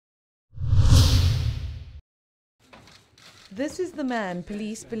This is the man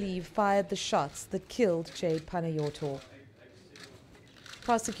police believe fired the shots that killed Jayde Panayiotou.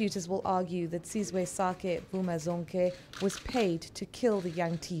 Prosecutors will argue that Sizwe Vumazonke was paid to kill the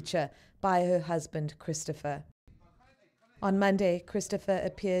young teacher by her husband, Christopher. On Monday, Christopher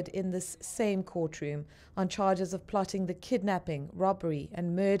appeared in this same courtroom on charges of plotting the kidnapping, robbery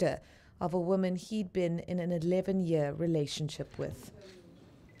and murder of a woman he'd been in an 11-year relationship with.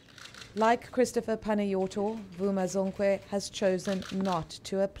 Like Christopher Panayiotou, Vumazonke has chosen not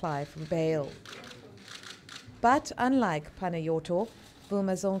to apply for bail. But unlike Panayiotou,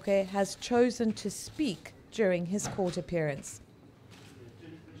 Vumazonke has chosen to speak during his court appearance.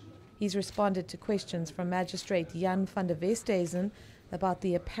 He's responded to questions from Magistrate Jan van der Westhuizen about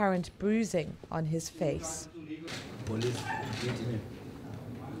the apparent bruising on his face. Police.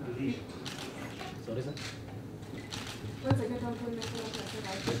 Sorry, sir?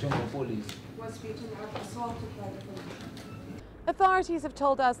 Authorities have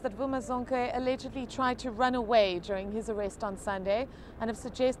told us that Vumazonke allegedly tried to run away during his arrest on Sunday and have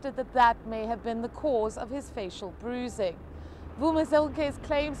suggested that that may have been the cause of his facial bruising. Vumazonke's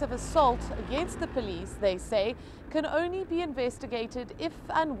claims of assault against the police, they say, can only be investigated if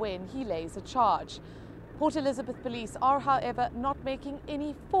and when he lays a charge. Port Elizabeth police are, however, not making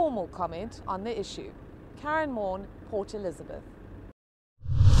any formal comment on the issue. Karen Morn, Port Elizabeth.